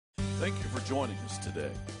Thank you for joining us today.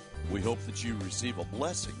 We hope that you receive a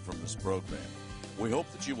blessing from this program. We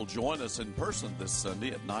hope that you will join us in person this Sunday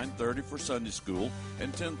at 9:30 for Sunday School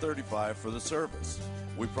and 10:35 for the service.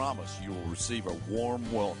 We promise you will receive a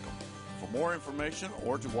warm welcome. For more information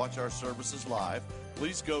or to watch our services live,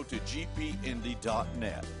 please go to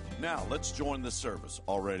gpindy.net. Now, let's join the service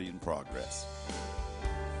already in progress.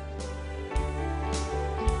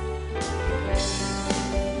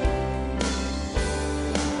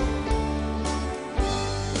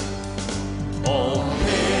 Oh,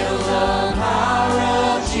 hail the power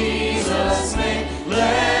of Jesus' name,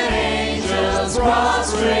 let angels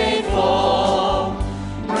prostrate fall,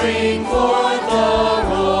 bring forth the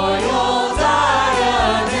royal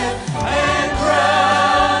diadem, and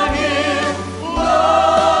crown him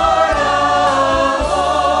Lord of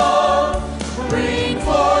all. Bring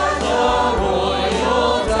forth the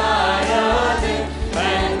royal diadem,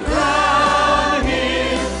 and crown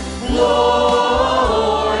him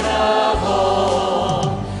Lord of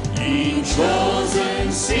all. Ye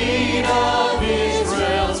chosen seed of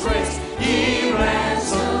Israel's race, ye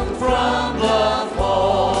ransomed from the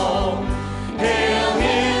fall. Hail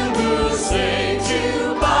him who saved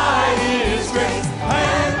you by his grace,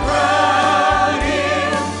 and crown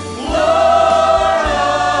him Lord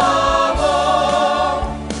of all.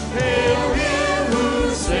 Hail him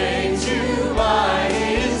who saved you by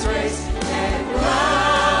his grace, and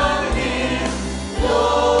crown him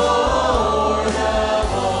Lord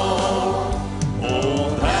of all.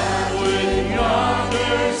 Oh, that with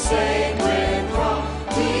yonder sacred cross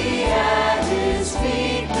we at his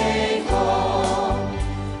feet may fall,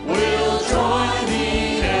 we'll join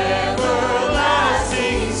the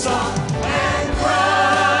everlasting song, and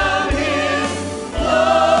crown him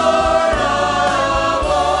Lord of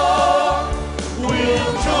all.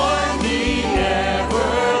 We'll join the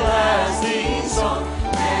everlasting song,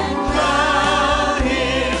 and crown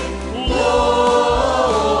him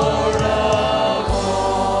Lord of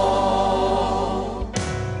all.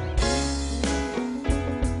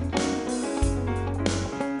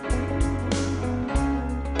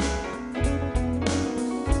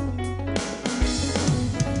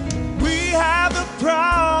 We have the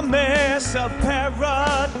promise of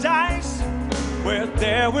paradise where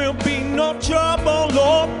there will be no trouble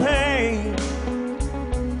or pain.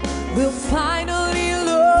 We'll finally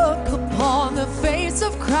look upon the face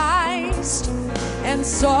of Christ, and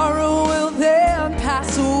sorrow will then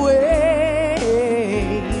pass away.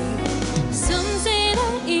 Some say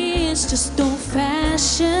that it's just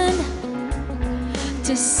old-fashioned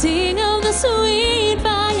to sing of the sweet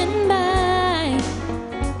by and by.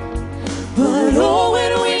 But oh,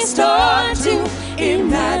 when we start to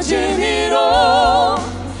imagine it all,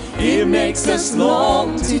 it makes us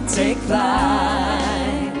long to take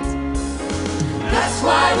flight. That's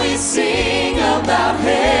why we sing about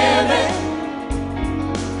heaven.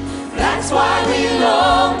 That's why we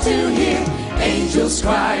long to hear angels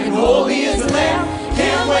crying, holy is the Lamb.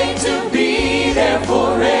 Can't wait to be there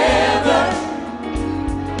forever,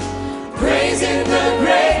 praising the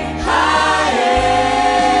great I am.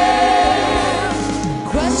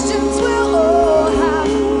 Questions will all have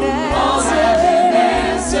an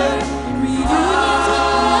answer. Reunions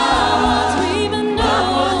with loved ones we've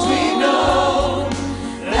Loved ones we known. know.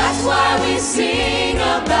 That's why we sing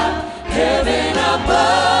about heaven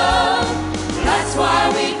above. That's why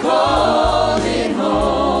we call it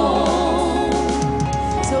home.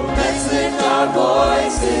 So let's lift our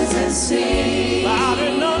voices and sing. Out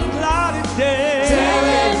in a cloudy day. Tell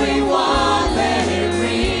everyone, let it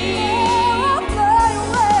ring.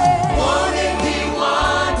 Won't it be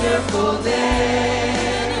wonderful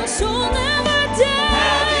then? You'll never die.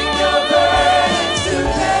 Having your burdens to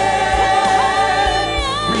bear,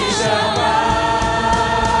 we shall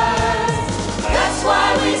rise. That's why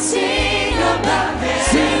we sing about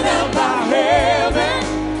heaven.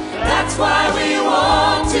 That's why we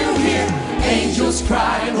want to hear angels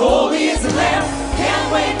crying, holy is the Lamb.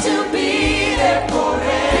 Can't wait to be there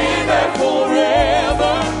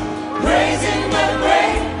forever, praising the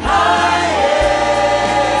great I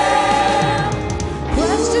am.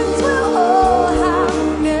 Questions will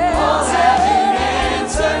all have an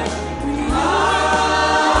answer.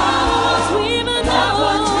 Loved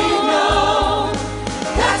ones we know.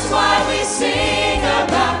 That's why we sing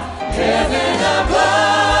about heaven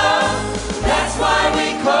above. That's why we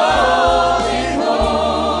call it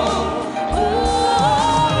home.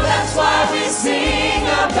 That's why we sing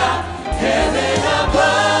about heaven above.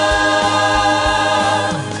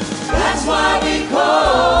 That's why we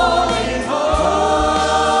call it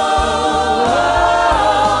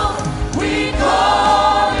home. We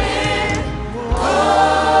call it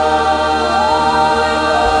home.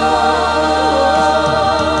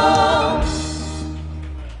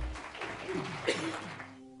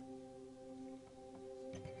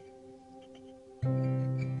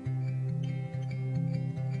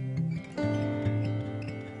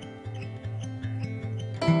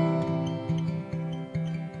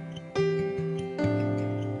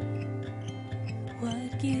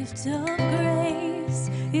 gift of grace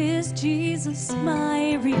is Jesus,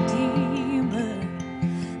 my Redeemer.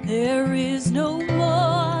 There is no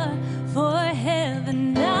more for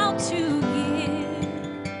heaven now to give.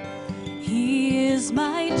 He is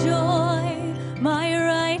my joy, my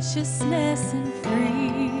righteousness and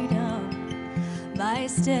freedom, my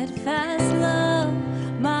steadfast love,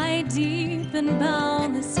 my deep and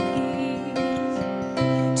boundless peace.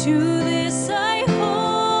 To this I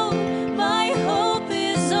hold, my hope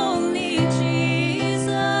is only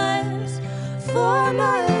Jesus, for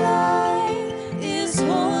my life is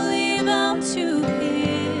wholly bound to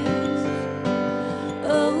His.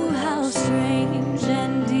 Oh, how strange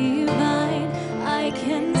and divine, I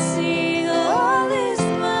can sing all is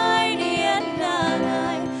mine, yet not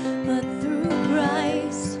I, but through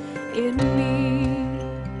Christ in me.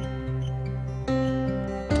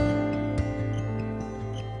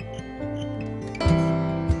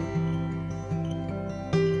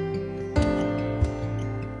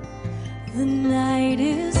 The night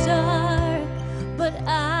is dark, but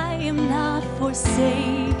I am not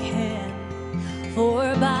forsaken,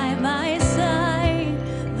 for by my side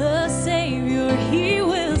the Savior, He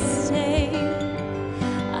will stay.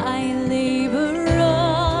 I labor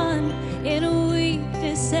on in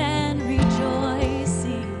weakness and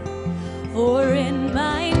rejoicing, for in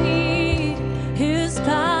my need His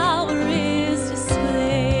power is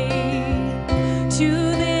displayed. To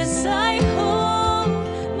this I hold,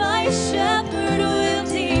 my shepherd will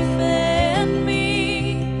defend me.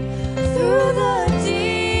 Through the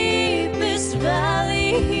deepest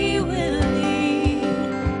valley He will lead.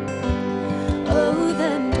 Oh,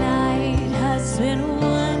 the night has been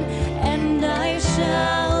won, and I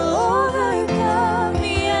shall overcome,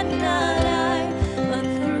 yet not I, but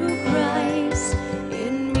through Christ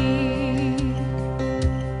in me.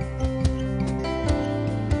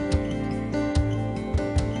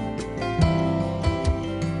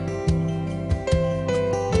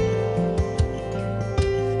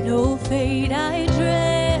 No fate I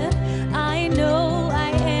dread, I know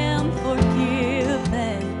I am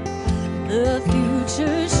forgiven. The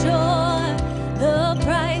future sure, the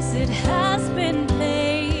price it has been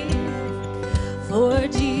paid. For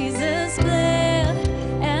Jesus bled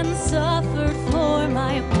and suffered for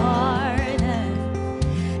my pardon,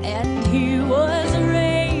 and He was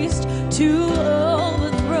raised to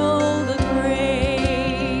overthrow the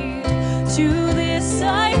grave. To this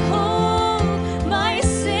I hold, my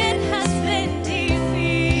sin has been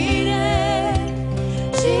defeated.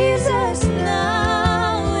 Jesus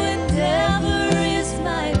now endeavor is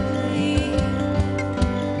my plea.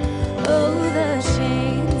 Oh, the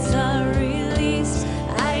chains are released,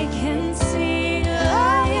 I can sing,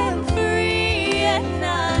 I am free, yet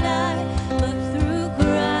not I, but through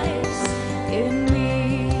Christ in me.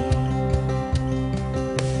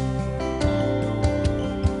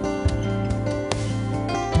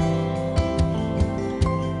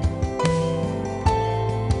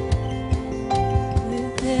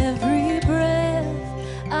 With every breath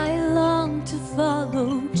I long to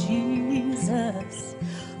follow Jesus,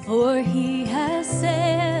 for He has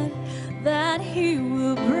said that He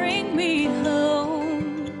will bring me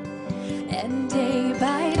home. And day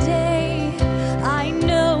by day I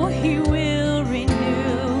know He will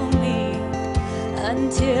renew me,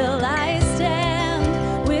 until I stand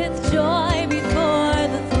with joy before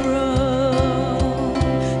the throne.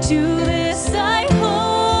 To this I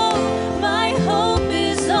hold, my hope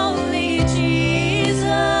is only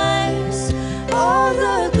Jesus. All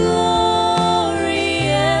the glory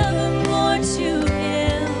evermore to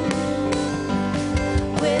Him.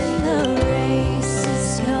 When the race is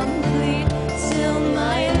complete, still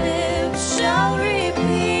my lips shall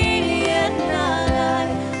repeat, yet not I,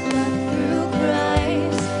 but through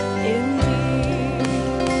Christ in me.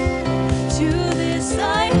 To this I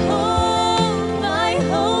hold, my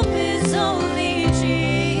hope is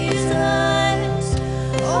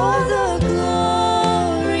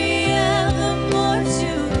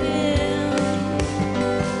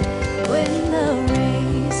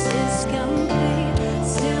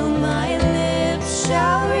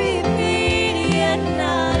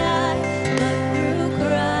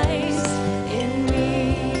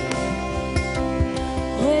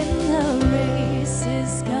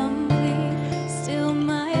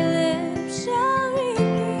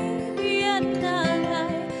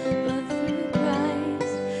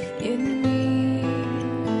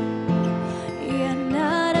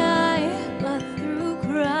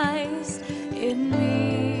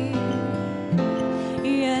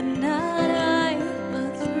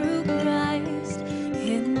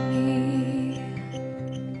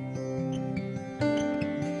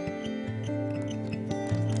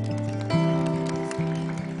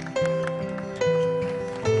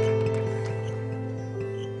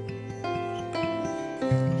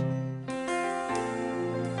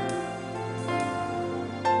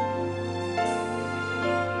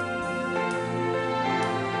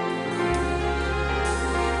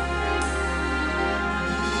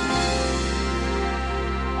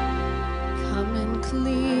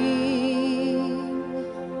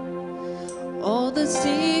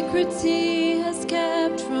secrets he has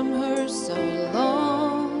kept from her so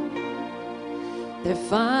long, they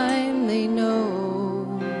finally know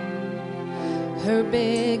her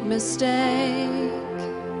big mistake.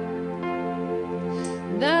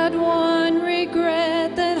 That one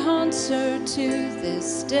regret that haunts her to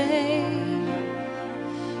this day,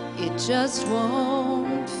 it just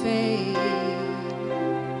won't fade.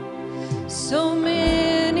 So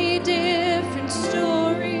many different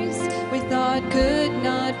stories we thought could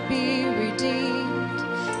not be redeemed,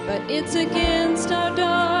 but it's against our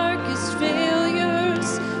darkest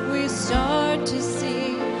failures we start to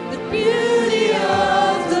see the beauty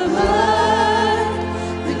of the blood,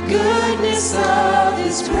 the goodness of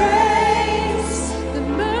His grace, the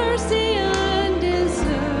mercy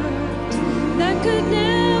undeserved that could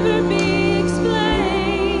never be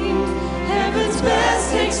explained. Heaven's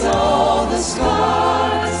best takes all the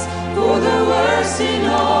scars for the worst in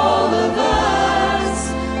all of us.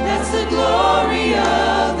 That's the glory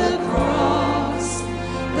of the cross,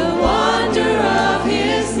 the wonder of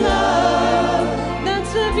His love.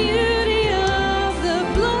 That's the beauty of the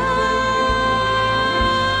blood.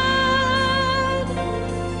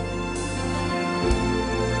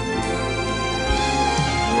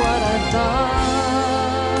 What I thought,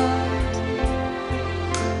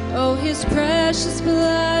 oh, His precious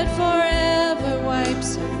blood forever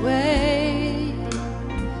wipes away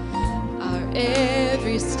our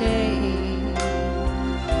every stain,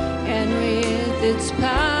 and with its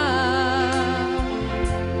power,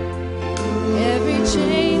 every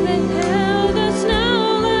chain that held us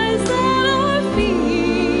now lies at our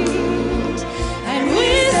feet, and we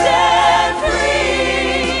set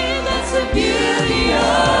free. That's the beauty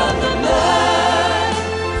of the blood,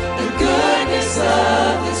 the goodness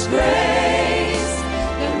of His grace,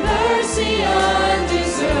 the mercy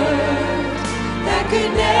undeserved that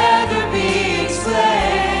could never be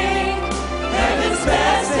explained. Heaven's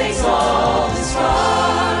best takes all the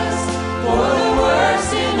scars for the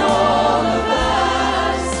worst in all of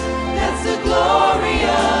us. That's the glory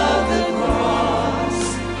of the cross,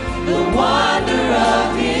 the wonder of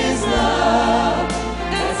His love.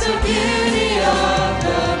 That's the beauty of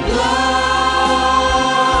the blood.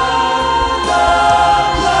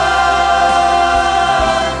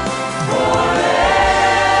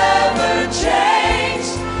 Forever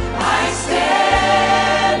changed, I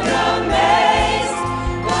stand amazed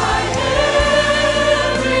by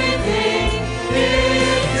everything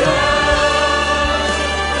it does.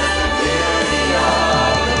 That's the beauty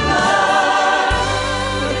of the blood,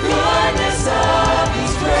 the goodness of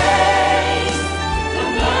His grace, the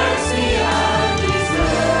mercy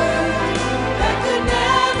undeserved that could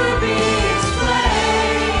never be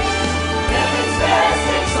explained. Heaven's best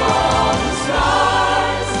takes all the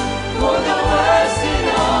scars for the worst in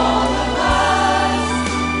all of us.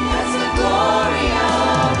 That's the glory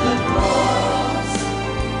of the cross,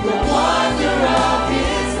 the wonder of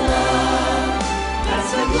His love.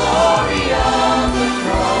 That's the glory of the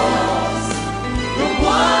cross, the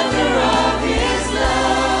wonder of His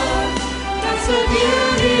love. That's the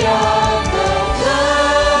beauty of the blood.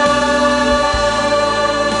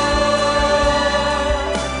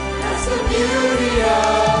 That's the beauty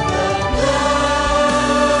of the blood.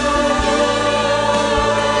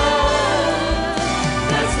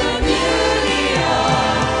 That's the beauty of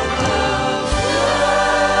the blood.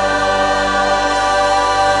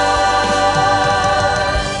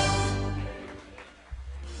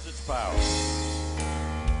 Use its power.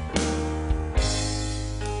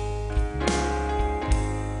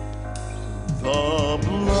 The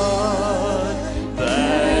blood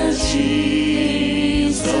that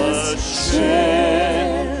Jesus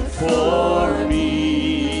shed for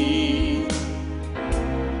me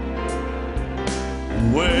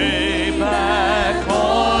way back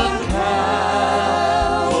on Calvary,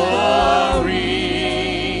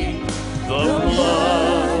 the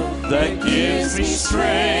blood that gives me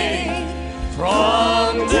strength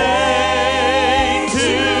from day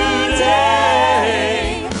to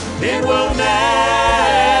day. It will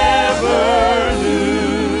never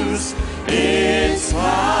lose its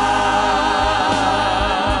power,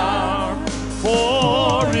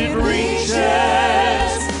 for it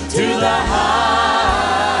reaches to the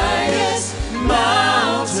highest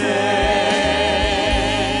mountain,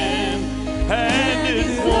 and it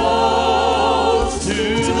flows to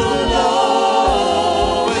the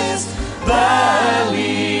lowest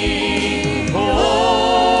valley.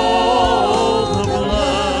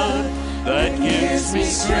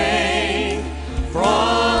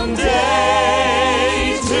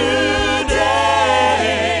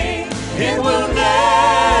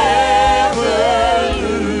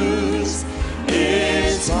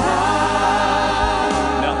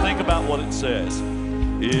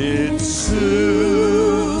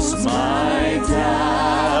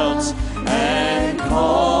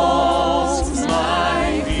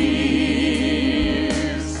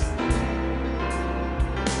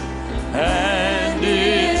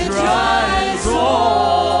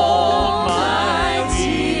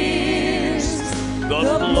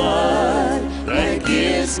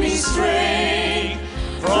 gives me strength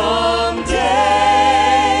from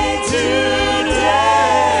day to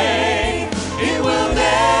day. It will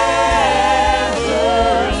never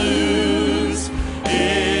lose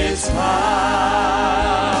its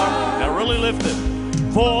power. Now really lift it.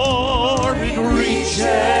 For it Reaches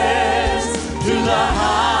to the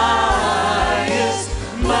highest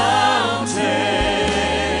mountain,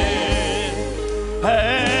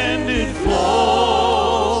 and it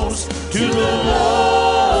flows to the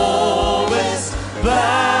lowest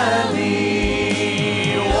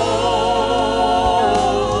valley.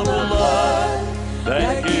 Oh, the blood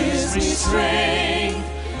that gives me strength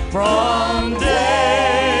from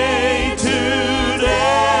day to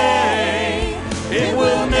day. It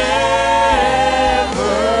will never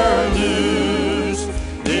lose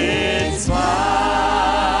its power.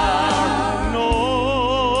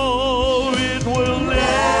 No, it will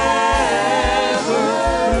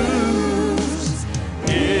Never lose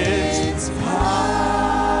its power.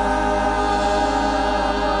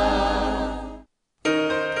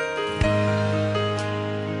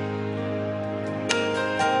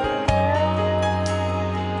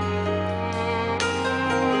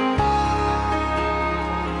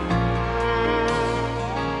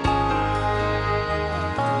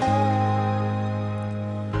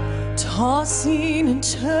 Tossing and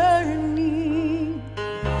turning,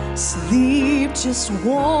 sleep just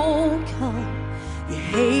won't come. You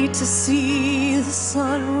hate to see the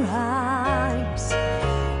sunrise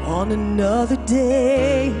on another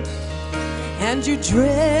day, and you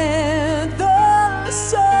dread the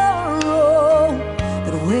sorrow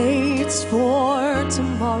that waits for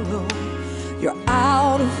tomorrow. You're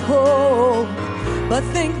out of hope, but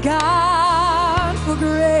thank God for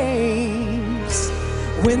grace.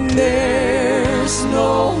 When there's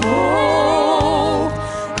no hope,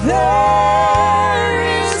 there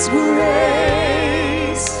is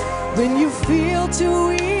grace. When you feel too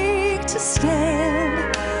weak to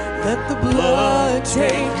stand, let the blood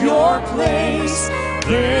take your place.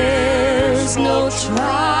 There's no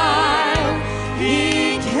trial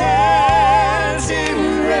He can't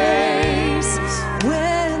erase.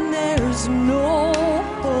 When there's no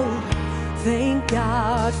hope, thank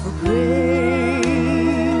God for grace.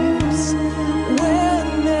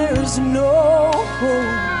 When there's no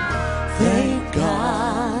hope, thank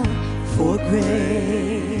God for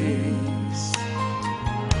grace.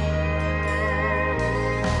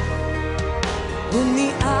 When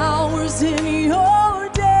the hours in your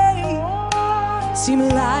day seem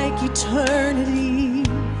like eternity,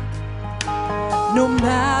 no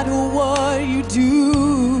matter what you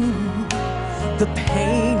do, the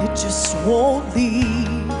pain, it just won't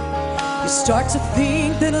leave. You start to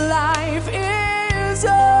think that life is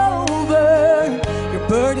over, your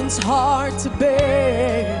burden's hard to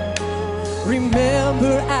bear.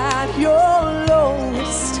 Remember at your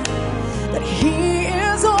lowest that He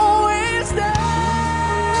is always there.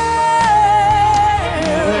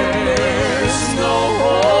 There's no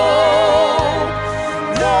hope,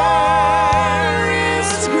 there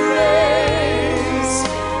is grace.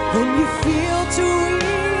 When you feel too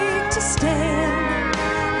weak to stand,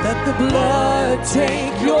 let the blood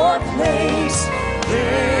take your place.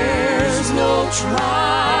 There's no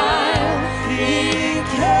trial He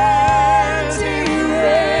can't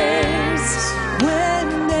erase.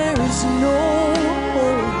 When there's no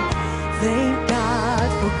hope, thank God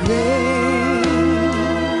for grace.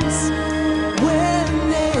 When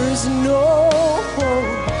there's no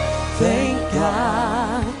hope, thank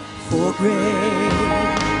God for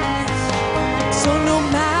grace. So no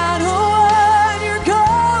matter what you're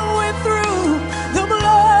going through, the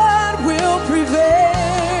blood will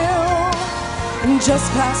prevail. And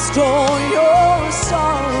just past all your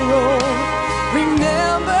sorrow,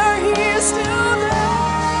 remember He's still there.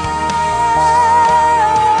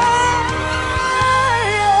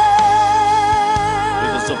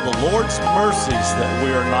 It is of the Lord's mercies that we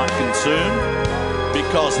are not consumed,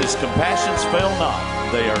 because His compassions fail not.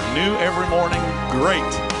 They are new every morning.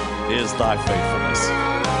 Great is thy faithfulness.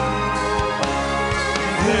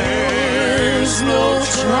 There's no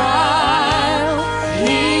trial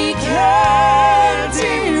He can't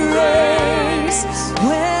erase.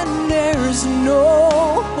 When there's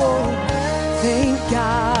no hope, thank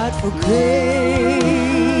God for grace.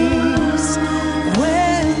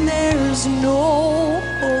 When there's no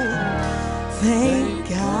hope, thank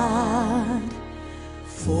God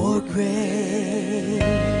for grace.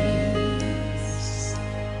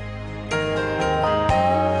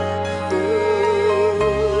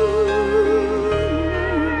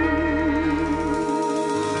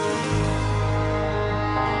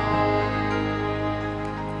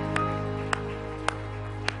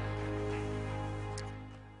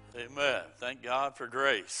 Thank God for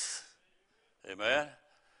grace. Amen.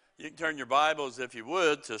 You can turn your Bibles, if you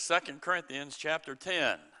would, to 2 Corinthians chapter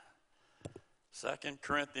 10. 2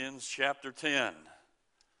 Corinthians chapter 10.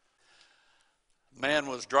 A man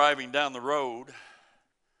was driving down the road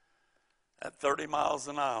at 30 miles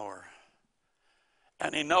an hour,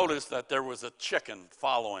 and he noticed that there was a chicken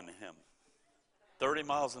following him, 30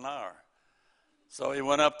 miles an hour. So he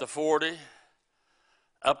went up to 40,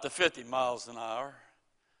 up to 50 miles an hour,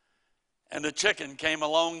 and the chicken came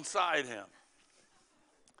alongside him.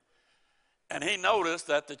 And he noticed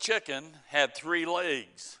that the chicken had 3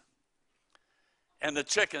 legs. And the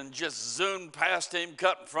chicken just zoomed past him,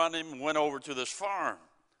 cut in front of him, and went over to this farm.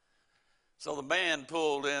 So the man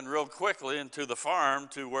pulled in real quickly into the farm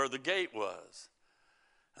to where the gate was.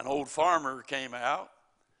 An old farmer came out.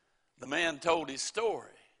 The man told his story.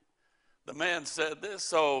 The man said this,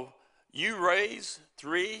 "So you raise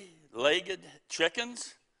 3-legged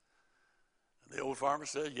chickens?" The old farmer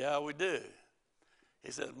said, "Yeah, we do."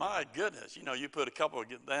 He said, "My goodness, you put a couple of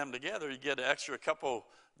them together, you get an extra couple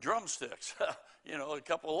drumsticks, a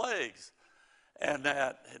couple legs. And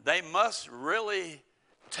that they must really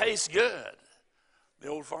taste good." The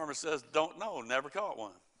old farmer says, "Don't know, never caught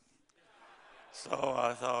one." So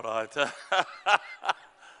I thought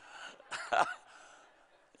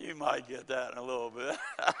you might get that in a little bit.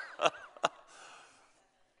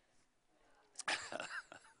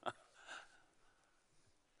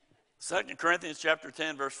 2 Corinthians chapter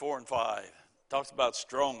 10, verse 4 and 5 talks about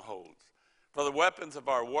strongholds. "For the weapons of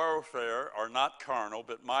our warfare are not carnal,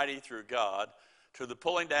 but mighty through God, to the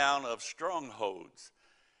pulling down of strongholds,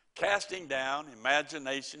 casting down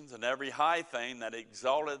imaginations and every high thing that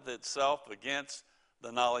exalteth itself against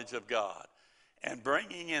the knowledge of God, and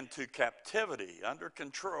bringing into captivity, under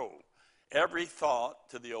control, every thought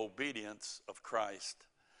to the obedience of Christ."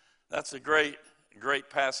 That's a great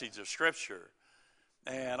passage of Scripture.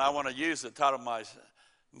 And I want to use the title of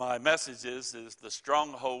my message is the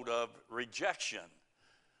stronghold of rejection.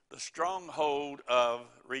 The stronghold of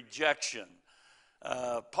rejection.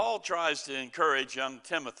 Paul tries to encourage young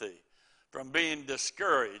Timothy from being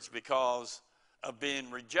discouraged because of being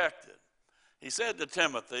rejected. He said to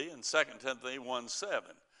Timothy in 2 Timothy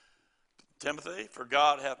 1:7, "Timothy, for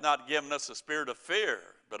God hath not given us a spirit of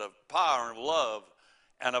fear, but of power and of love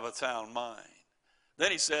and of a sound mind."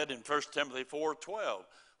 Then he said in 1 Timothy 4:12,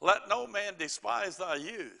 "Let no man despise thy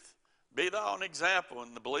youth. Be thou an example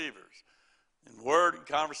in the believers, in word and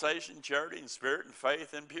conversation, charity and spirit and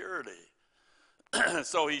faith and purity."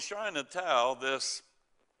 So he's trying to tell this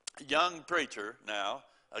young preacher now,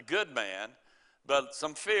 a good man, but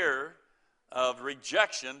some fear of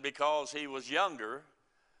rejection because he was younger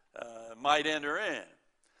might enter in.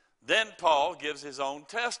 Then Paul gives his own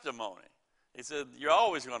testimony. He said, "You're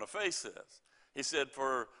always going to face this." He said,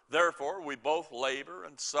 "For therefore we both labor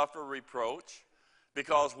and suffer reproach,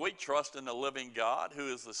 because we trust in the living God, who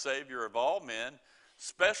is the Savior of all men,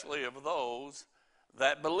 especially of those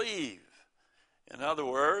that believe." In other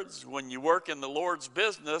words, when you work in the Lord's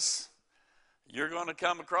business, you're going to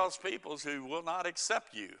come across people who will not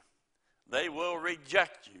accept you. They will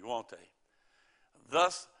reject you, won't they?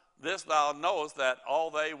 "Thus this thou knowest, that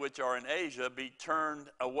all they which are in Asia be turned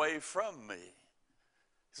away from me."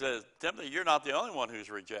 He says, "Timothy, you're not the only one who's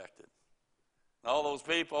rejected. All those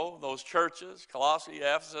people, those churches, Colossae,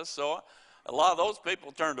 Ephesus, so on, a lot of those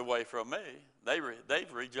people turned away from me. They've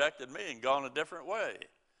rejected me and gone a different way."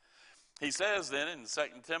 He says then in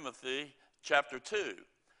 2 Timothy chapter 2,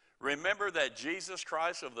 "Remember that Jesus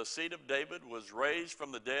Christ of the seed of David was raised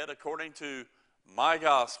from the dead according to my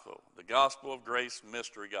gospel," the gospel of grace,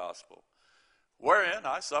 mystery gospel, "wherein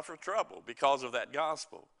I suffer trouble because of that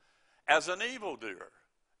gospel, as an evildoer,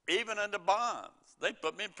 even unto bonds. They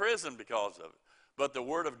put me in prison because of it. But the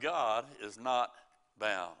word of God is not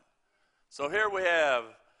bound." So here we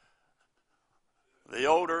have the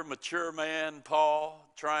older, mature man,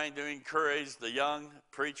 Paul, trying to encourage the young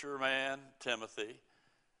preacher man, Timothy.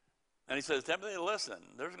 And he says, "Timothy,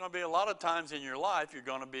 listen, there's going to be a lot of times in your life you're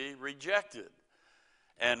going to be rejected.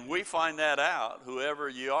 And we find that out, whoever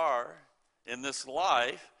you are in this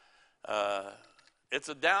life, it's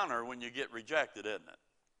a downer when you get rejected, isn't it?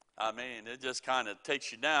 I mean, it just kind of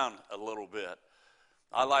takes you down a little bit.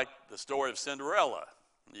 I like the story of Cinderella.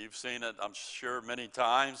 You've seen it, I'm sure, many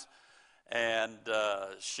times. And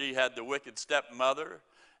she had the wicked stepmother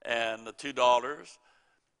and the 2 daughters.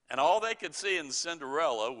 And all they could see in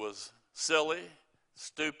Cinderella was silly,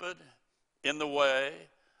 stupid, in the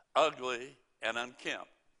way, ugly, and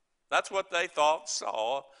unkempt. That's what they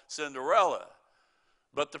saw Cinderella.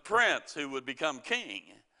 But the prince who would become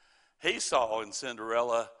king, he saw in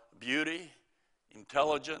Cinderella beauty,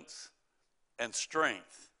 intelligence, and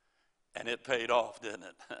strength, and it paid off, didn't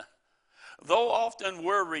it? Though often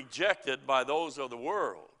we're rejected by those of the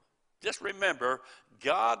world, just remember,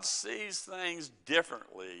 God sees things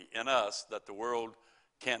differently in us that the world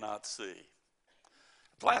cannot see.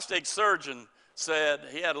 A plastic surgeon said,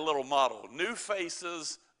 he had a little motto, new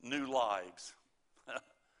faces, new lives.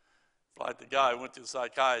 Like the guy who went to a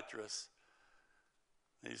psychiatrist.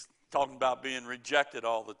 He's talking about being rejected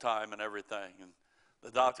all the time and everything. And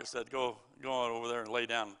the doctor said, go on over there and lay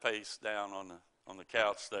down face down on the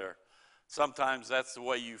couch there. Sometimes that's the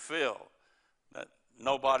way you feel, that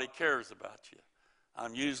nobody cares about you.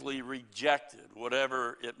 I'm usually rejected,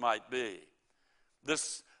 whatever it might be.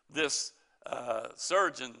 This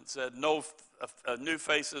surgeon said, no new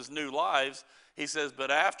faces, new lives. He says,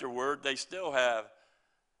 but afterward, they're still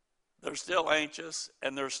anxious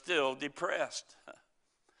and they're still depressed.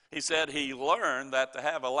 He said he learned that to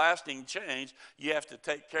have a lasting change, you have to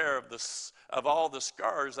take care of all the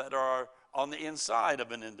scars that are on the inside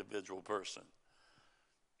of an individual person.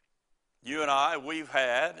 You and I, we've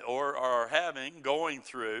had or are going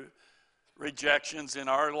through rejections in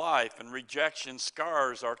our life, and rejection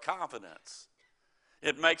scars our confidence.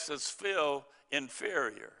 It makes us feel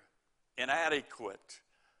inferior, inadequate,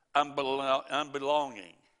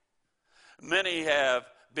 unbelonging. Many have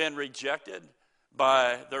been rejected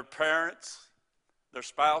by their parents, their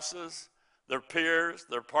spouses, their peers,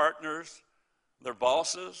 their partners, their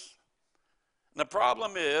bosses. And the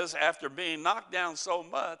problem is, after being knocked down so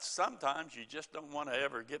much, sometimes you just don't want to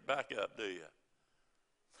ever get back up, do you?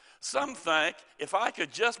 Some think, if I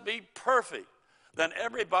could just be perfect, then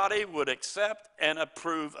everybody would accept and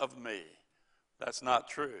approve of me. That's not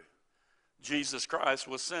true. Jesus Christ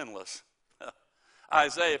was sinless.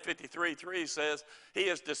 Isaiah 53:3 says, he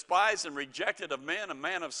is despised and rejected of men, a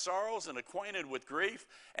man of sorrows and acquainted with grief,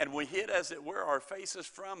 and we hid as it were our faces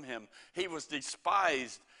from him. He was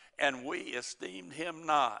despised, and we esteemed him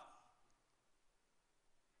not.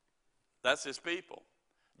 That's his people.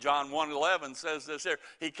 John 1:11 says this here,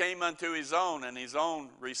 he came unto his own, and his own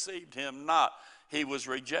received him not. He was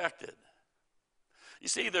rejected. You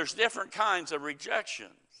see, there's different kinds of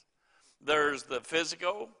rejections. There's the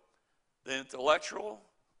physical, the intellectual,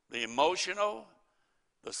 the emotional,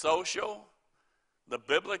 the social, the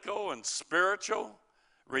biblical and spiritual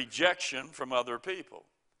rejection from other people.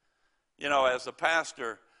 You know, as a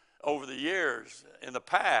pastor over the years, in the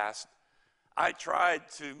past, I tried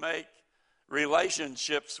to make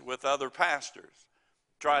relationships with other pastors,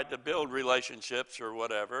 tried to build relationships or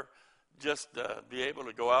whatever, just be able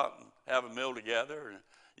to go out and have a meal together, and,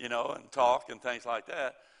 you know, and talk and things like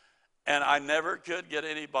that. And I never could get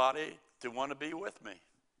anybody to want to be with me.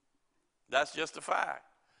 That's just a fact.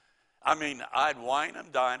 I mean, I'd wine them,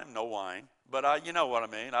 dine them, no wine, but you know what I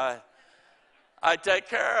mean. I'd take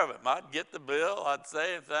care of them. I'd get the bill. I'd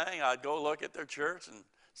say a thing. I'd go look at their church and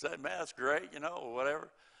say, man, that's great, you know, or whatever.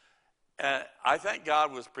 And I think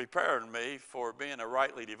God was preparing me for being a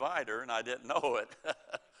rightly divider, and I didn't know it.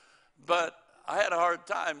 But I had a hard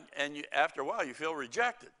time, and after a while, you feel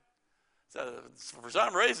rejected. So for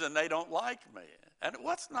some reason, they don't like me. And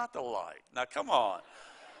what's not to like? Now, come on.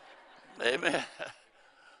 Amen.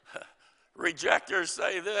 Rejectors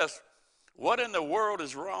say this, what in the world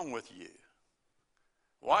is wrong with you?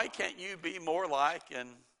 Why can't you be more like, and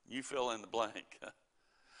you fill in the blank.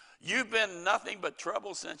 You've been nothing but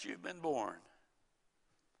trouble since you've been born.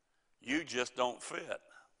 You just don't fit.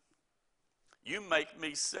 You make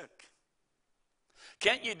me sick.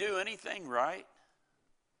 Can't you do anything right?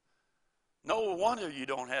 No wonder you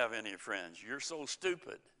don't have any friends. You're so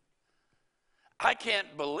stupid. I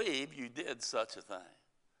can't believe you did such a thing.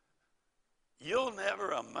 You'll never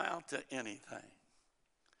amount to anything.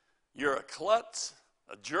 You're a klutz,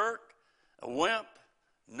 a jerk, a wimp,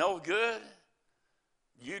 no good.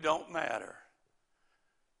 You don't matter.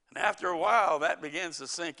 And after a while, that begins to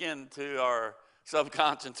sink into our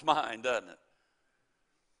subconscious mind, doesn't it?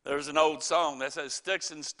 There's an old song that says, sticks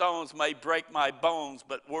and stones may break my bones,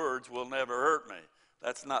 but words will never hurt me.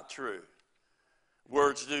 That's not true.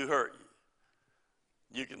 Words do hurt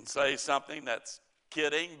you. You can say something that's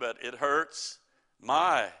kidding, but it hurts.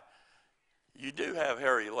 My, you do have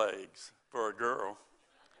hairy legs for a girl.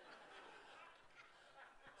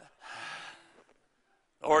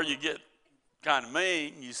 Or you get kind of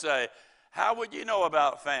mean, you say, how would you know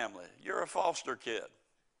about family? You're a foster kid.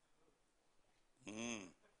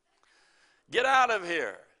 Get out of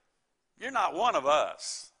here. You're not one of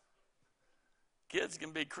us. Kids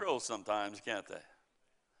can be cruel sometimes, can't they?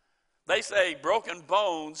 They say broken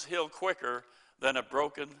bones heal quicker than a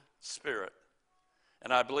broken spirit.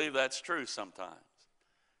 And I believe that's true sometimes.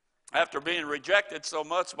 After being rejected so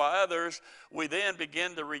much by others, we then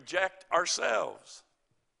begin to reject ourselves.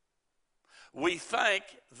 We think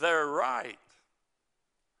they're right.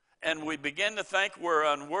 And we begin to think we're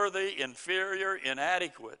unworthy, inferior,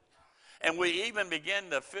 inadequate. And we even begin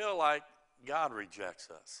to feel like God rejects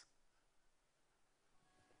us.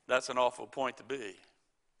 That's an awful point to be.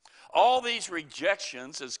 All these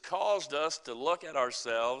rejections has caused us to look at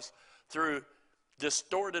ourselves through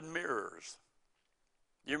distorted mirrors.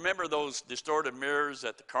 You remember those distorted mirrors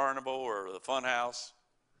at the carnival or the fun house?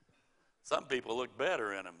 Some people look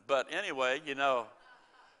better in them. But anyway,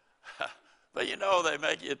 but they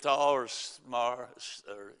make you tall or smart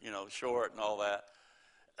or, short and all that.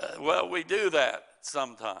 Well, we do that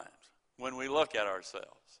sometimes when we look at ourselves.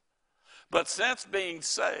 But since being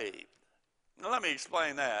saved, now let me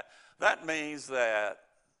explain that. That means that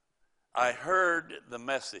I heard the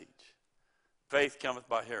message, faith cometh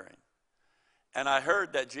by hearing. And I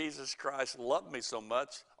heard that Jesus Christ loved me so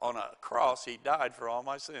much on a cross, he died for all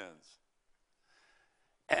my sins.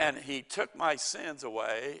 And he took my sins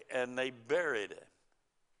away and they buried it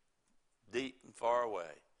deep and far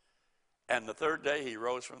away. And the third day he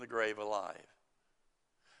rose from the grave alive.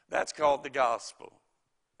 That's called the gospel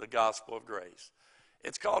of grace.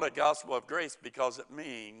 It's called a gospel of grace because it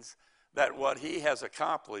means that what he has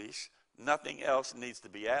accomplished, nothing else needs to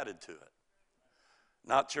be added to it.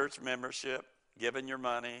 Not church membership, giving your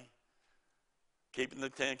money, keeping the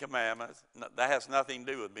Ten Commandments. That has nothing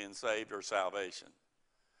to do with being saved or salvation.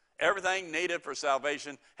 Everything needed for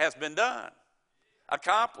salvation has been done,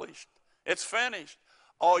 accomplished. It's finished.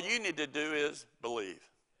 All you need to do is believe.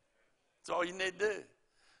 That's all you need to do.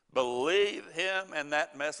 Believe him and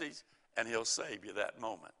that message, and he'll save you that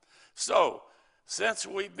moment. So, since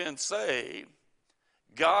we've been saved,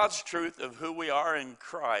 God's truth of who we are in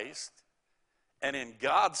Christ and in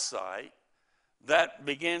God's sight, that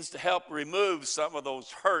begins to help remove some of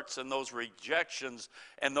those hurts and those rejections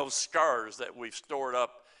and those scars that we've stored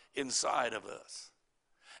up inside of us.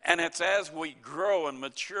 And it's as we grow and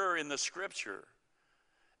mature in the Scripture,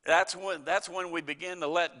 that's when we begin to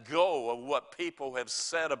let go of what people have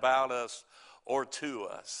said about us or to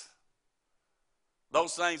us.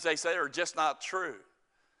 Those things they say are just not true.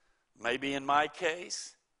 Maybe in my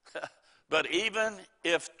case, but even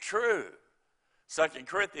if true, 2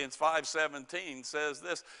 Corinthians 5:17 says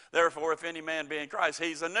this, therefore if any man be in Christ,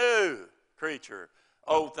 he's a new creature.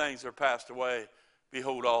 Old things are passed away.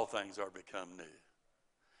 Behold, all things are become new.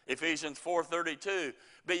 Ephesians 4:32,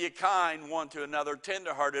 be ye kind one to another,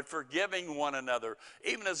 tenderhearted, forgiving one another,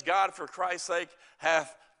 even as God for Christ's sake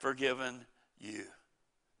hath forgiven you.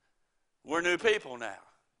 We're new people now.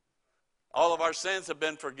 All of our sins have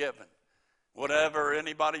been forgiven. Whatever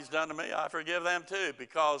anybody's done to me, I forgive them too,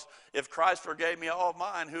 because if Christ forgave me all of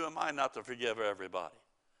mine, who am I not to forgive everybody?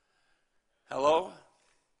 Hello?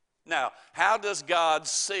 Now, how does God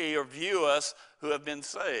see or view us who have been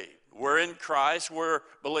saved? We're in Christ, we're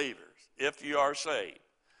believers, if you are saved.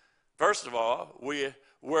 First of all,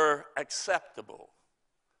 we're acceptable.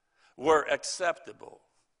 We're acceptable.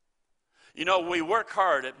 We work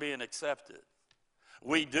hard at being accepted.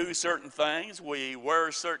 We do certain things. We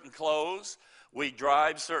wear certain clothes. We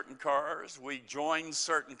drive certain cars. We join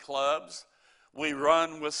certain clubs. We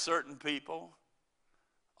run with certain people.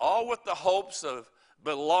 All with the hopes of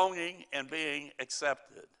belonging and being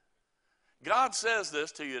accepted. God says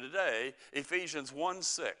this to you today, Ephesians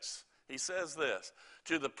 1:6. He says this,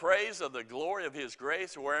 to the praise of the glory of his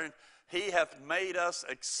grace, wherein he hath made us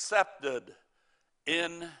accepted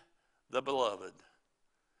in the beloved.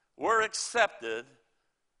 We're accepted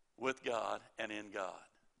with God and in God.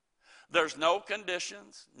 There's no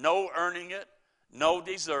conditions, no earning it, no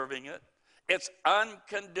deserving it. It's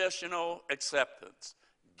unconditional acceptance.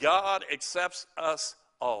 God accepts us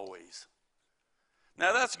always.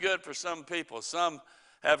 Now that's good for some people. Some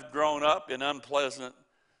have grown up in unpleasant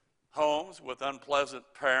homes with unpleasant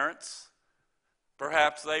parents.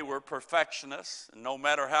 Perhaps they were perfectionists, and no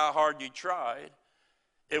matter how hard you tried,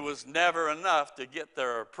 it was never enough to get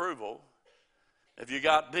their approval. If you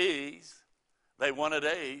got B's, they wanted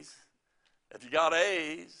A's. If you got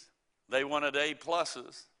A's, they wanted A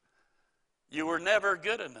pluses. You were never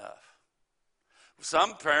good enough.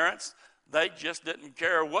 Some parents, they just didn't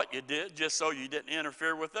care what you did just so you didn't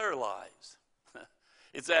interfere with their lives.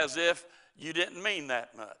 It's as if you didn't mean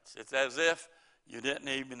that much. It's as if you didn't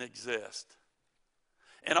even exist.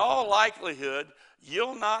 In all likelihood,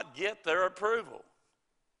 you'll not get their approval.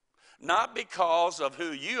 Not because of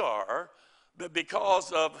who you are, but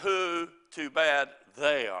because of who, too bad,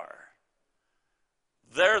 they are.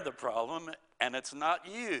 They're the problem, and it's not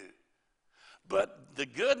you. But the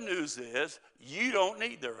good news is you don't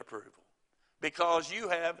need their approval because you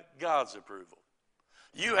have God's approval.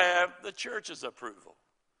 You have the church's approval.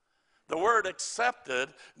 The word accepted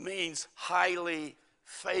means highly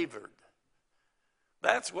favored.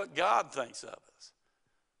 That's what God thinks of us.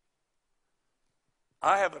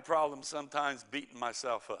 I have a problem sometimes beating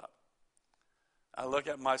myself up. I look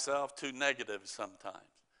at myself too negative sometimes.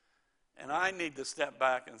 And I need to step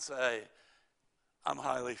back and say, I'm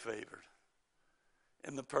highly favored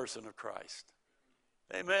in the person of Christ.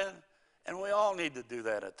 Amen? And we all need to do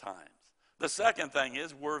that at times. The second thing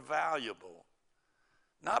is we're valuable.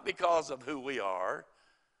 Not because of who we are,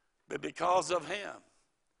 but because of him.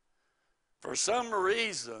 For some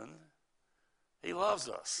reason, he loves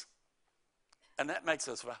us. And that makes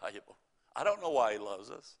us valuable. I don't know why he loves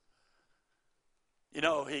us. You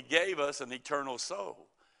know, he gave us an eternal soul.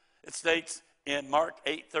 It states in Mark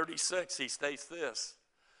 8:36, he states this,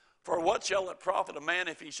 "For what shall it profit a man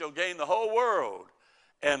if he shall gain the whole world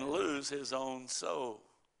and lose his own soul?"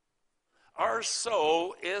 Our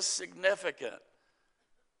soul is significant.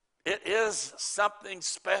 It is something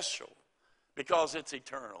special because it's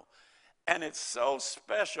eternal. And it's so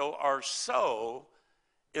special, our soul,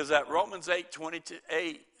 is that Romans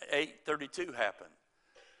 8:32 happened.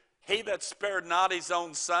 He that spared not his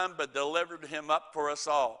own son, but delivered him up for us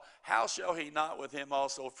all, how shall he not with him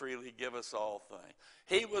also freely give us all things?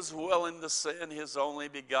 He was willing to send his only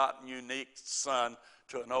begotten, unique son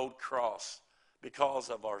to an old cross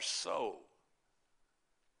because of our soul,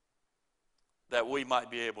 that we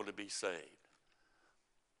might be able to be saved.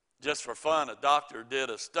 Just for fun, a doctor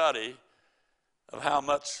did a study of how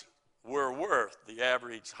much we're worth, the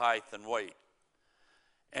average height and weight.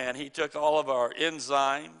 And he took all of our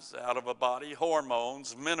enzymes out of a body,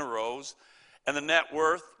 hormones, minerals, and the net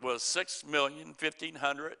worth was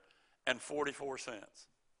 $6,150,044.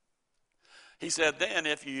 He said then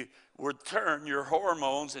if you would turn your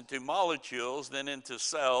hormones into molecules, then into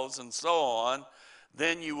cells and so on,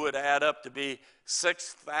 then you would add up to be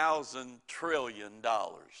 $6,000 trillion.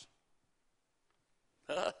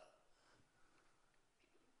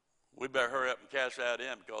 We better hurry up and cash that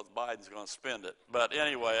in because Biden's going to spend it. But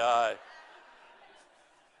anyway,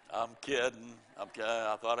 I'm kidding. I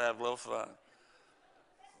thought I'd have a little fun.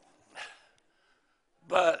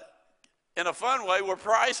 But in a fun way, we're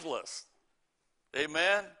priceless.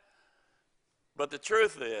 Amen? But the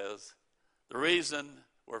truth is, the reason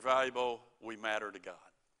we're valuable, we matter to God.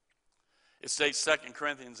 It states 2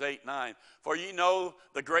 Corinthians 8:9, "For you know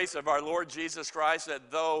the grace of our Lord Jesus Christ, that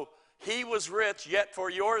though he was rich, yet for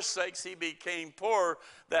your sakes he became poor,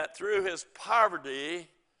 that through his poverty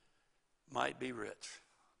might be rich."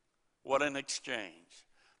 What an exchange.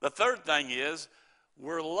 The third thing is,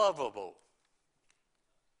 we're lovable.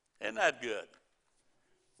 Isn't that good?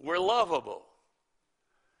 We're lovable.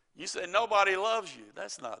 You say, nobody loves you.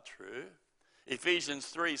 That's not true. Ephesians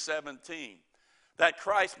 3:17, "That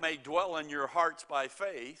Christ may dwell in your hearts by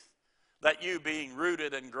faith, that you being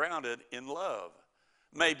rooted and grounded in love,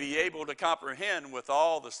 may be able to comprehend with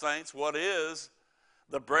all the saints what is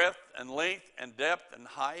the breadth and length and depth and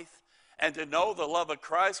height, and to know the love of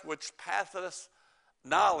Christ which passeth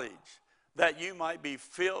knowledge, that you might be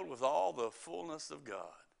filled with all the fullness of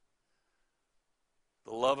God."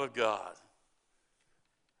 The love of God.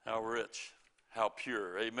 How rich, how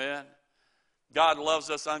pure. Amen? God loves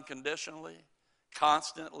us unconditionally,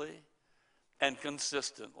 constantly, and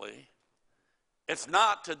consistently. It's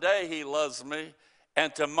not today he loves me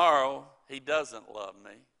and tomorrow he doesn't love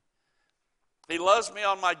me. He loves me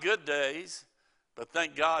on my good days, but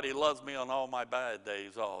thank God he loves me on all my bad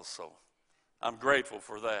days also. I'm grateful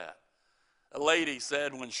for that. A lady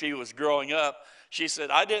said when she was growing up, she said,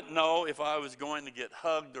 "I didn't know if I was going to get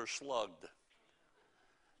hugged or slugged."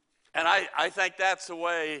 And I think that's the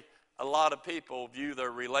way a lot of people view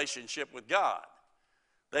their relationship with God.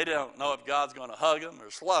 They don't know if God's going to hug them or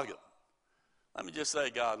slug them. Let me just say,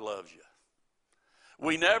 God loves you.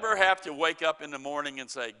 We never have to wake up in the morning and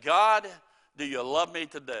say, "God, do you love me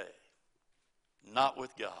today?" Not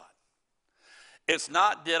with God. It's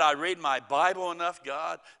not, did I read my Bible enough,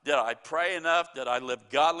 God? Did I pray enough? Did I live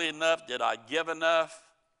godly enough? Did I give enough?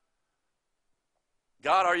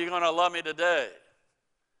 God, are you going to love me today?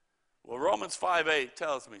 Well, Romans 5:8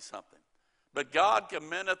 tells me something. "But God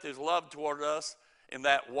commendeth his love toward us, in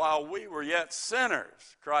that while we were yet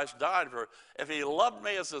sinners, Christ died for us." If he loved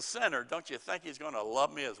me as a sinner, don't you think he's going to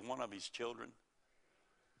love me as one of his children?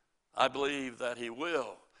 I believe that he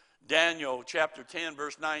will. Daniel chapter 10,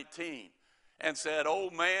 verse 19, "And said, O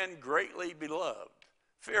man greatly beloved,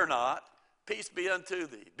 fear not, peace be unto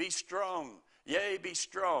thee. Be strong, yea, be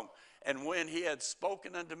strong. And when he had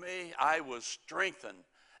spoken unto me, I was strengthened,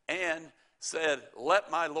 and said, let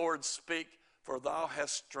my Lord speak, for thou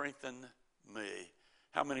hast strengthened me.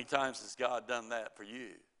 How many times has God done that for you?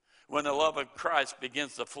 When the love of Christ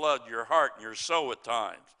begins to flood your heart and your soul at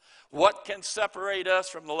times, what can separate us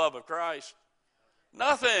from the love of Christ?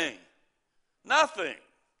 Nothing. Nothing.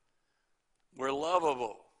 We're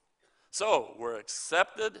lovable. So we're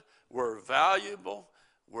accepted, we're valuable,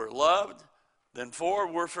 we're loved, then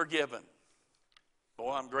 4, we're forgiven.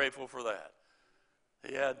 Boy, I'm grateful for that.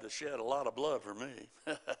 He had to shed a lot of blood for me.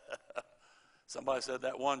 Somebody said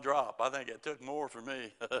that one drop. I think it took more for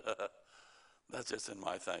me. That's just in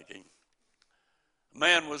my thinking. A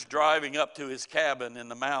man was driving up to his cabin in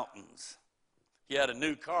the mountains. He had a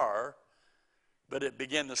new car, but it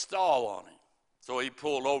began to stall on him. So he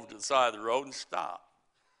pulled over to the side of the road and stopped.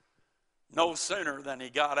 No sooner than he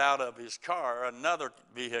got out of his car, another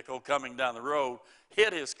vehicle coming down the road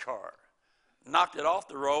hit his car, knocked it off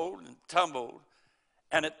the road and tumbled,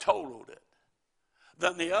 and it totaled it.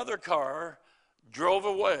 Then the other car drove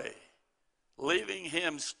away, leaving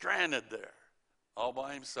him stranded there all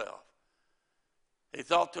by himself. He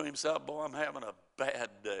thought to himself, boy, I'm having a bad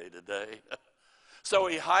day today. So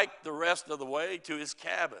he hiked the rest of the way to his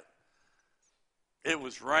cabin. It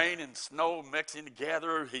was rain and snow mixing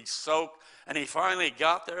together. He soaked, and he finally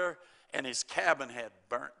got there, and his cabin had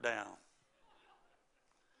burnt down.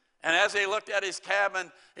 And as he looked at his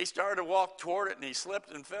cabin, he started to walk toward it, and he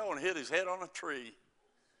slipped and fell and hit his head on a tree.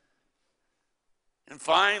 And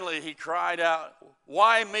finally he cried out,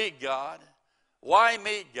 why me, God? Why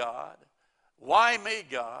me, God? Why me,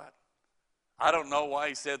 God? I don't know why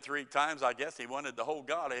he said 3 times. I guess he wanted the whole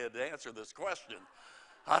Godhead to answer this question.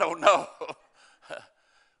 I don't know.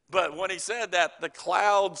 But when he said that, the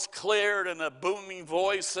clouds cleared and a booming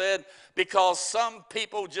voice said, because some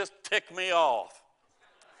people just tick me off.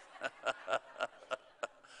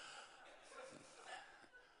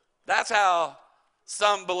 That's how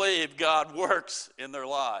some believe God works in their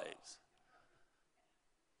lives.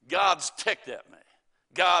 God's ticked at me.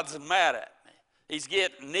 God's mad at me. He's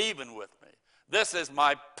getting even with me. This is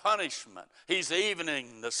my punishment. He's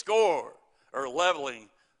evening the score or leveling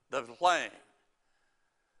the playing.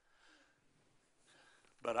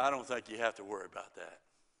 But I don't think you have to worry about that.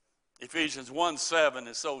 Ephesians 1:7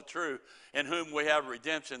 is so true. In whom we have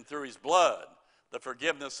redemption through his blood, the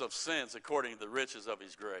forgiveness of sins according to the riches of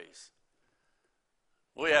his grace.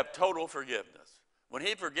 We have total forgiveness. When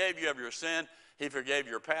he forgave you of your sin, he forgave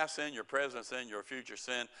your past sin, your present sin, your future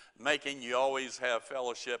sin, making you always have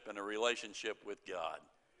fellowship and a relationship with God.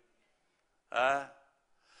 It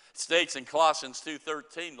states in Colossians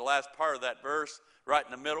 2:13, the last part of that verse, right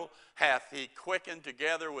in the middle, hath he quickened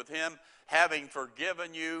together with him, having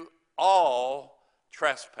forgiven you all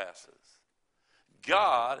trespasses.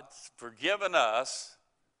 God's forgiven us,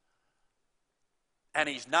 and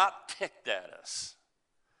he's not ticked at us.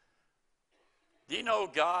 Do you know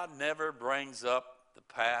God never brings up the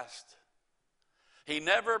past? He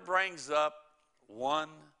never brings up one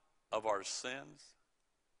of our sins,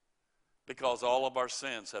 because all of our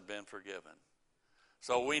sins have been forgiven.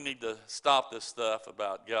 So we need to stop this stuff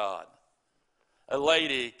about God. A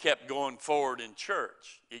lady kept going forward in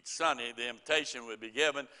church. Each Sunday, the invitation would be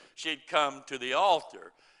given. She'd come to the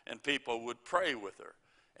altar, and people would pray with her.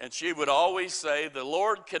 And she would always say, the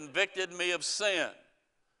Lord convicted me of sin.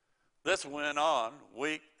 This went on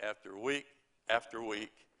week after week after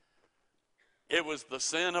week. It was the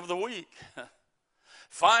sin of the week.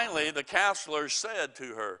 Finally, the counselor said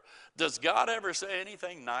to her, does God ever say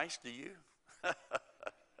anything nice to you?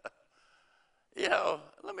 You know,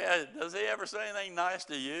 let me ask you, does he ever say anything nice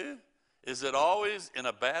to you? Is it always in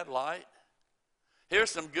a bad light? Here's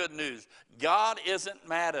some good news. God isn't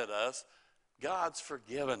mad at us. God's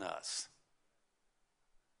forgiven us.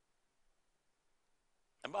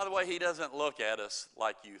 And by the way, he doesn't look at us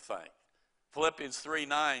like you think. Philippians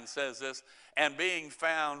 3:9 says this, and being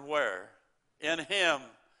found where? In him,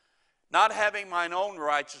 not having mine own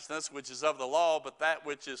righteousness, which is of the law, but that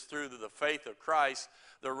which is through the faith of Christ,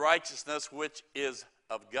 the righteousness which is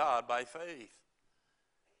of God by faith.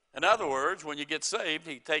 In other words, when you get saved,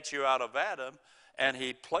 he takes you out of Adam and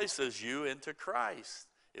he places you into Christ.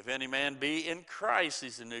 If any man be in Christ,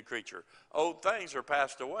 he's a new creature. Old things are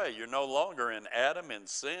passed away. You're no longer in Adam, in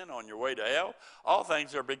sin, on your way to hell. All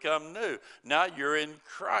things are become new. Now you're in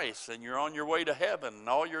Christ and you're on your way to heaven, and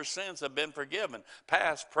all your sins have been forgiven,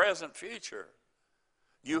 past, present, future.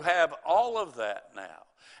 You have all of that now.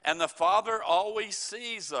 And the Father always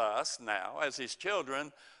sees us now as his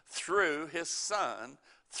children through his Son,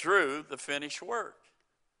 through the finished work.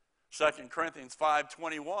 2 Corinthians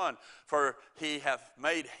 5:21, for he hath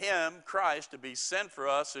made him, Christ, to be sin for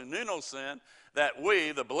us who knew no sin, that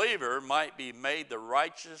we, the believer, might be made the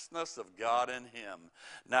righteousness of God in him.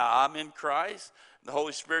 Now, I'm in Christ, the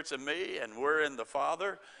Holy Spirit's in me, and we're in the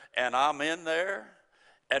Father, and I'm in there.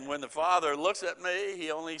 And when the Father looks at me, he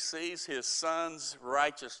only sees his Son's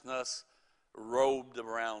righteousness robed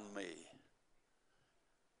around me.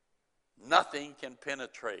 Nothing can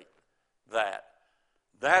penetrate that.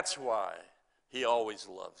 That's why he always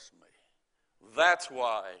loves me. That's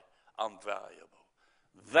why I'm valuable.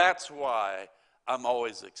 That's why I'm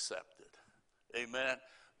always accepted. Amen.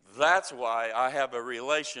 That's why I have a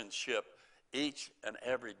relationship each and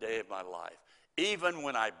every day of my life. Even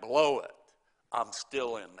when I blow it, I'm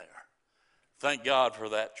still in there. Thank God for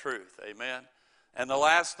that truth. Amen. And the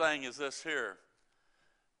last thing is this here.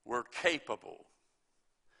 We're capable.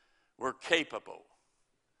 We're capable.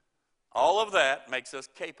 All of that makes us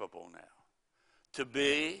capable now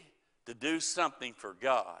to do something for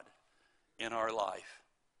God in our life.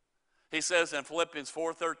 He says in Philippians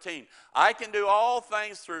 4:13, I can do all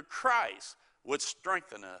things through Christ, which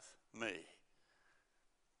strengtheneth me.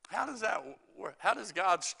 How does that work? How does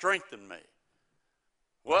God strengthen me?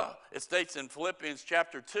 Well, it states in Philippians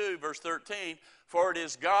chapter 2, verse 13, for it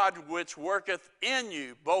is God which worketh in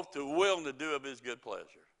you both to will and to do of his good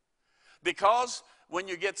pleasure. Because when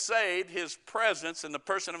you get saved, his presence in the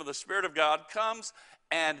person of the Spirit of God comes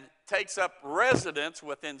and takes up residence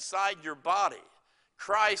within inside your body.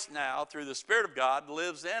 Christ now, through the Spirit of God,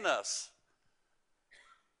 lives in us.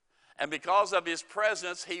 And because of his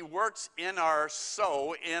presence, he works in our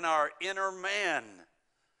soul, in our inner man,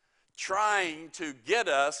 trying to get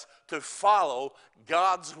us to follow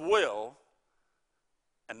God's will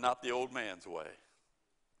and not the old man's way.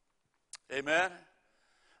 Amen?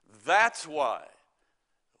 That's why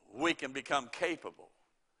we can become capable.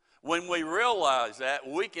 When we realize that,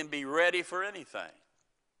 we can be ready for anything.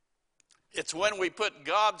 It's when we put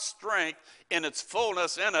God's strength in its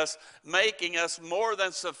fullness in us, making us more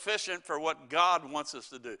than sufficient for what God wants us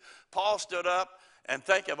to do. Paul stood up, and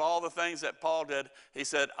think of all the things that Paul did. He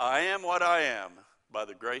said, I am what I am by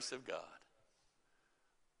the grace of God.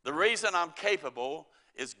 The reason I'm capable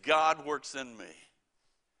is God works in me.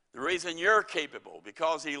 The reason you're capable,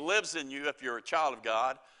 because he lives in you, if you're a child of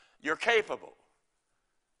God, you're capable.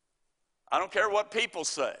 I don't care what people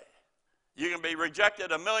say. You can be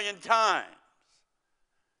rejected 1,000,000 times.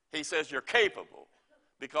 He says you're capable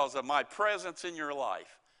because of my presence in your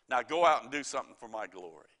life. Now go out and do something for my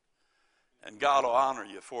glory. And God will honor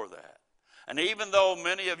you for that. And even though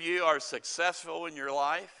many of you are successful in your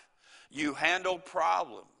life, you handle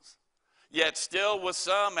problems. Yet still with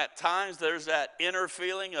some, at times there's that inner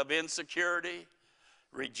feeling of insecurity,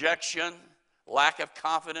 rejection, lack of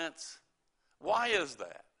confidence. Why is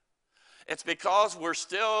that? It's because we're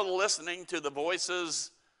still listening to the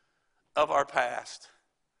voices of our past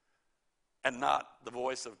and not the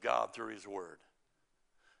voice of God through his word.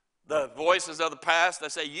 The voices of the past, they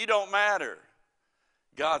say, you don't matter.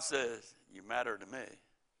 God says, you matter to me.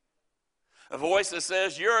 A voice that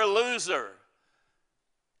says, you're a loser.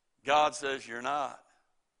 God says, you're not.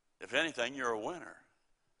 If anything, you're a winner.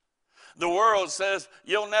 The world says,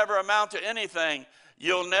 you'll never amount to anything.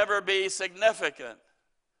 You'll never be significant.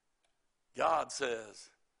 God says,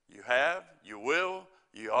 you have, you will,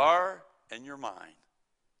 you are, and you're mine.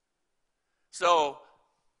 So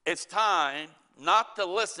it's time not to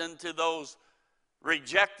listen to those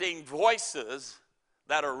rejecting voices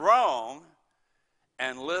that are wrong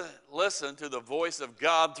and listen to the voice of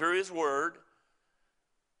God through his word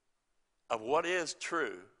of what is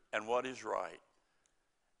true and what is right.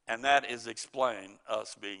 And that is explain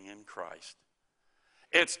us being in Christ.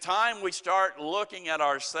 It's time we start looking at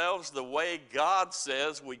ourselves the way God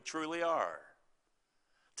says we truly are.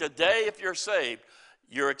 Today, if you're saved,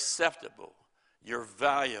 you're acceptable, you're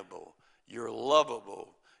valuable, you're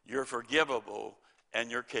lovable, you're forgivable,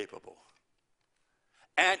 and you're capable.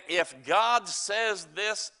 And if God says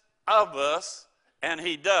this of us, and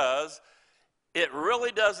he does, it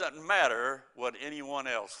really doesn't matter what anyone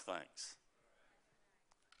else thinks.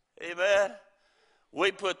 Amen?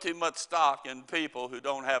 We put too much stock in people who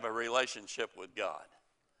don't have a relationship with God.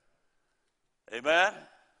 Amen?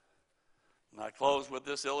 And I close with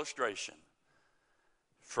this illustration.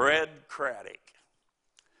 Fred Craddock.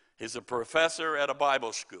 He's a professor at a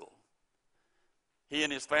Bible school. He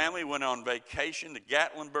and his family went on vacation to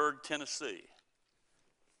Gatlinburg, Tennessee.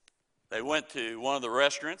 They went to one of the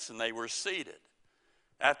restaurants and they were seated.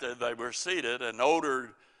 After they were seated, an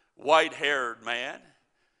older white-haired man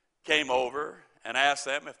came over and asked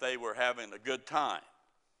them if they were having a good time.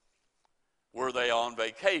 were they on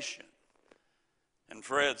vacation? And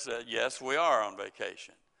Fred said, yes, we are on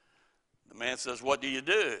vacation. The man says, what do you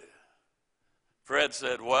do? Fred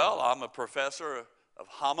said, well, I'm a professor of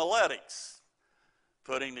homiletics,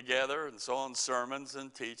 putting together and so on sermons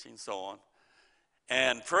and teaching, so on.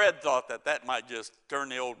 And Fred thought that that might just turn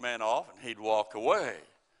the old man off and he'd walk away.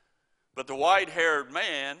 But the white-haired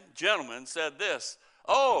gentleman, said this,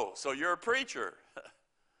 oh, so you're a preacher. He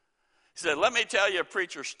said, let me tell you a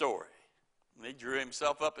preacher story. And he drew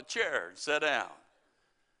himself up a chair and sat down.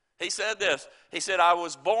 He said this, he said, I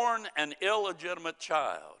was born an illegitimate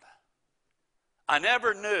child. I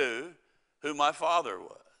never knew who my father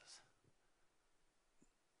was.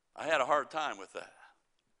 I had a hard time with that.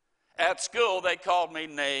 At school, they called me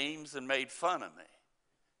names and made fun of me.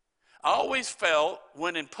 I always felt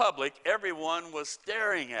when in public, everyone was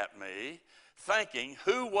staring at me, thinking,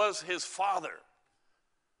 who was his father?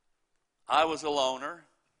 I was a loner,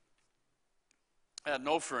 had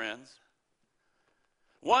no friends.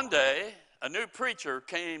 One day, a new preacher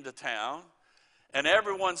came to town, and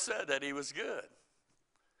everyone said that he was good.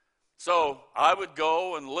 So I would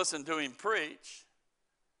go and listen to him preach.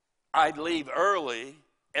 I'd leave early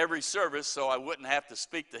every service so I wouldn't have to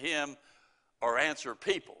speak to him or answer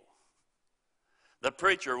people. The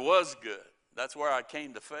preacher was good. That's where I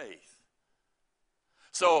came to faith.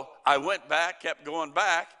 So I went back, kept going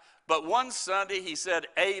back, but one Sunday he said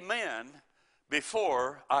amen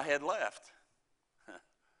before I had left.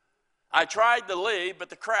 I tried to leave, but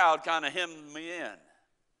the crowd kind of hemmed me in.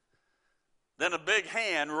 Then a big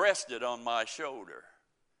hand rested on my shoulder.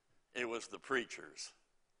 It was the preacher's.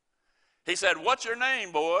 He said, what's your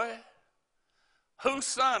name, boy? Whose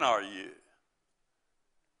son are you?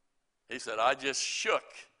 He said, I just shook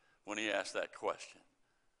when he asked that question.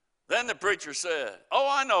 Then the preacher said, oh,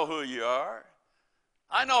 I know who you are.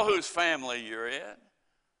 I know whose family you're in.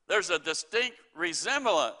 There's a distinct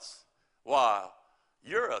resemblance. Why?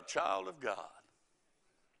 You're a child of God.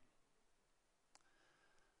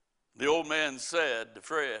 The old man said to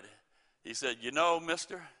Fred, he said, you know,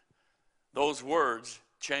 mister, those words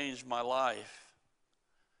changed my life.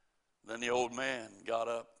 Then the old man got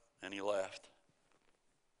up and he left.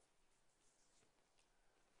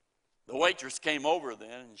 The waitress came over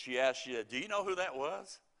then and she asked, do you know who that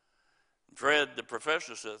was? Fred, the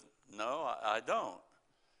professor, said, no, I don't.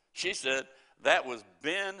 She said, that was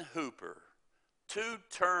Ben Hooper,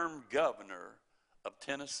 2-term governor of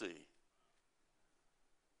Tennessee.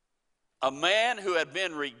 A man who had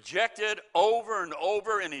been rejected over and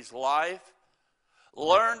over in his life,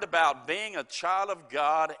 learned about being a child of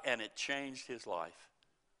God, and it changed his life.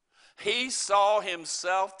 He saw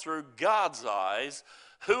himself through God's eyes,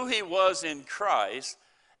 who he was in Christ,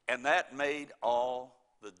 and that made all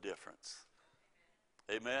the difference.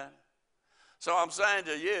 Amen? So I'm saying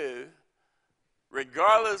to you,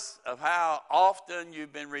 regardless of how often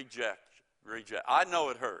you've been rejected, I know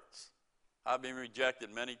it hurts. I've been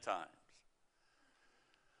rejected many times.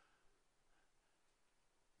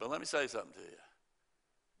 But let me say something to you.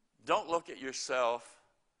 Don't look at yourself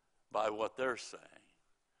by what they're saying.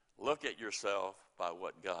 Look at yourself by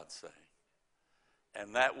what God's saying.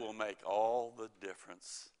 And that will make all the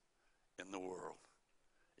difference in the world,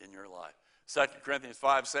 in your life. 2 Corinthians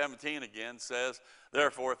 5:17 again says,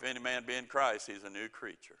 therefore, if any man be in Christ, he's a new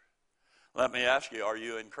creature. Let me ask you, are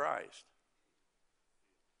you in Christ?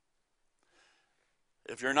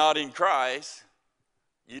 If you're not in Christ,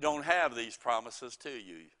 you don't have these promises to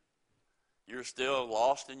you. You're still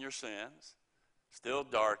lost in your sins, still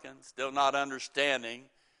darkened, still not understanding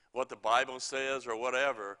what the Bible says or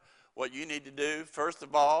whatever. What you need to do, first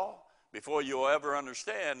of all, before you'll ever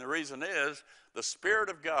understand, the reason is the Spirit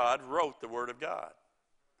of God wrote the Word of God.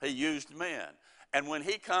 He used men. And when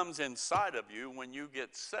He comes inside of you, when you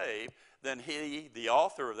get saved, then He, the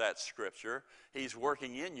author of that Scripture, He's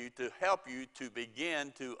working in you to help you to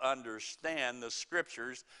begin to understand the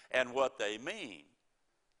Scriptures and what they mean.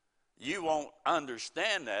 You won't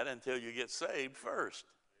understand that until you get saved first.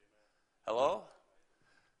 Hello?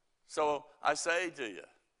 So I say to you,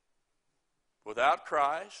 without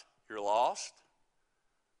Christ, you're lost,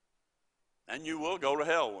 and you will go to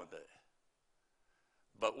hell one day.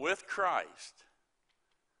 But with Christ,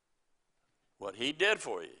 what He did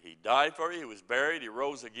for you, He died for you, He was buried, He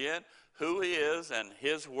rose again, who He is and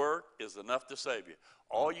His work is enough to save you.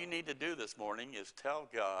 All you need to do this morning is tell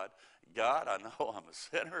God, God, I know I'm a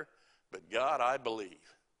sinner, but God, I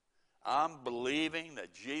believe. I'm believing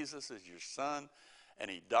that Jesus is your Son,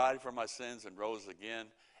 and He died for my sins and rose again,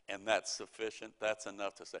 and that's sufficient. That's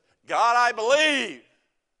enough to say, God, I believe.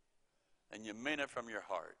 And you mean it from your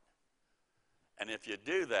heart. And if you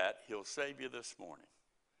do that, He'll save you this morning.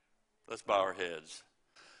 Let's bow our heads.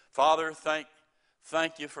 Father,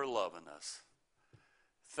 thank you for loving us.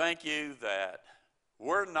 Thank you that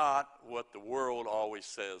we're not what the world always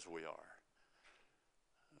says we are.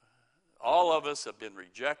 All of us have been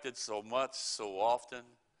rejected so much, so often,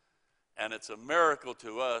 and it's a miracle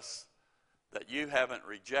to us that you haven't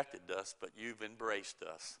rejected us, but you've embraced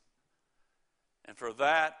us. And for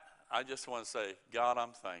that, I just want to say, God,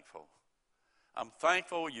 I'm thankful. I'm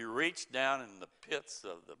thankful you reached down in the pits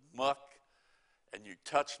of the muck and you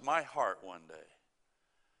touched my heart one day.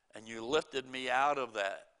 And you lifted me out of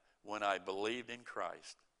that when I believed in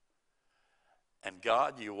Christ. And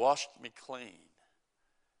God, you washed me clean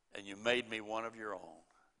and you made me one of your own.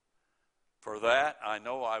 For that, I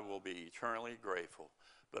know I will be eternally grateful.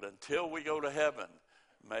 But until we go to heaven,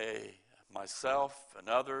 may myself and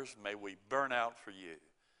others, may we burn out for you.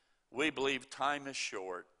 We believe time is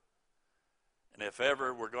short. And if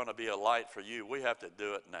ever we're going to be a light for you, we have to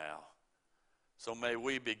do it now. So may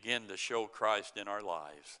we begin to show Christ in our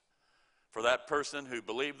lives. For that person who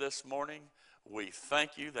believed this morning, we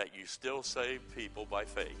thank you that you still save people by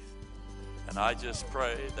faith. And I just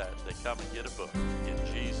pray that they come and get a book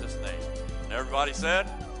in Jesus' name. And everybody said,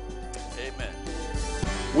 amen.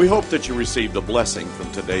 We hope that you received a blessing from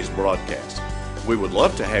today's broadcast. We would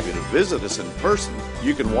love to have you to visit us in person.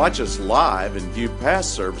 You can watch us live and view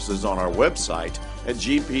past services on our website at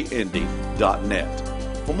gpindy.net.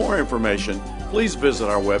 For more information, please visit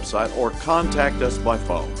our website or contact us by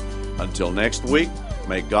phone. Until next week,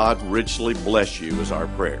 may God richly bless you is our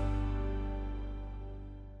prayer.